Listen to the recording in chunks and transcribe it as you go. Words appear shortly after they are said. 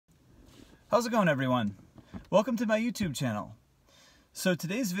How's it going, everyone? Welcome to my YouTube channel. So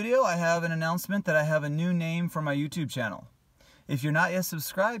today's video, I have an announcement that I have a new name for my YouTube channel. If you're not yet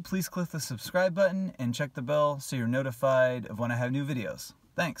subscribed, please click the subscribe button and check the bell so you're notified of when I have new videos.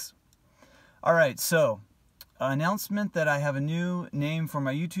 Thanks. Alright, so announcement that I have a new name for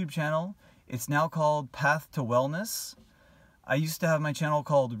my YouTube channel. It's now called Path to Wellness. I used to have my channel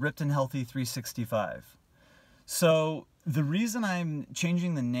called Ripped and Healthy 365. So the reason I'm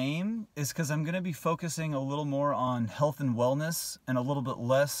changing the name is because I'm going to be focusing a little more on health and wellness and a little bit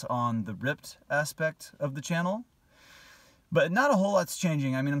less on the ripped aspect of the channel. But not a whole lot's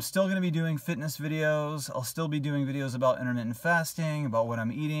changing. I mean, I'm still going to be doing fitness videos. I'll still be doing videos about intermittent fasting, about what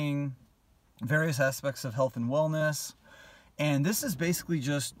I'm eating, various aspects of health and wellness. And this is basically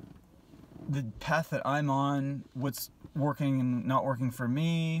just the path that I'm on, what's working and not working for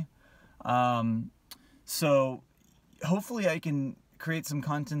me. So hopefully I can create some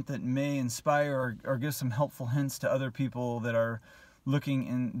content that may inspire or give some helpful hints to other people that are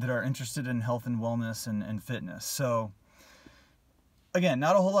that are interested in health and wellness and fitness. So again,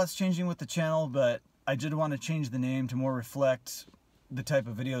 not a whole lot's changing with the channel, but I did want to change the name to more reflect the type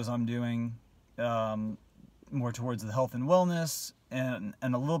of videos I'm doing, more towards the health and wellness and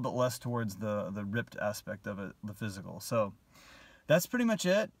a little bit less towards the ripped aspect of it, the physical. So that's pretty much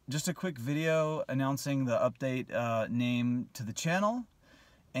it. Just a quick video announcing the update name to the channel.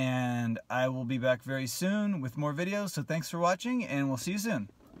 And I will be back very soon with more videos. So thanks for watching, and we'll see you soon.